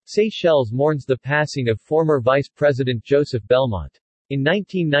Seychelles mourns the passing of former Vice President Joseph Belmont. In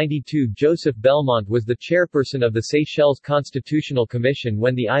 1992, Joseph Belmont was the chairperson of the Seychelles Constitutional Commission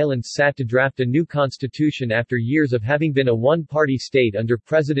when the islands sat to draft a new constitution after years of having been a one-party state under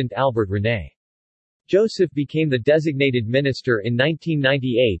President Albert René. Joseph became the designated minister in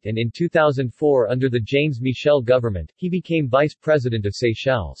 1998 and in 2004 under the James Michel government, he became vice president of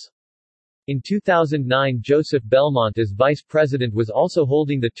Seychelles. In 2009 Joseph Belmont as vice president was also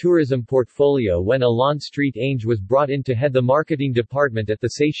holding the tourism portfolio when Alain Street-Ange was brought in to head the marketing department at the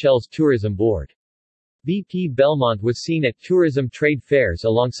Seychelles Tourism Board. VP Belmont was seen at tourism trade fairs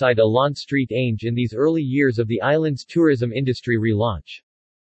alongside Alain Street-Ange in these early years of the island's tourism industry relaunch.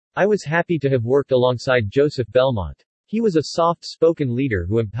 I was happy to have worked alongside Joseph Belmont. He was a soft-spoken leader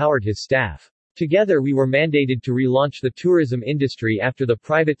who empowered his staff. Together we were mandated to relaunch the tourism industry after the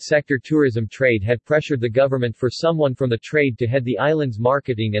private sector tourism trade had pressured the government for someone from the trade to head the island's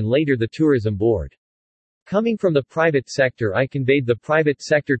marketing and later the tourism board. Coming from the private sector, I conveyed the private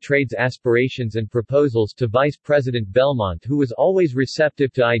sector trade's aspirations and proposals to Vice President Belmont, who was always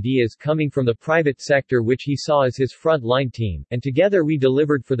receptive to ideas coming from the private sector which he saw as his front-line team, and together we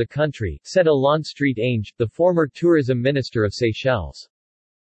delivered for the country, said Alain Street-Ange, the former tourism minister of Seychelles.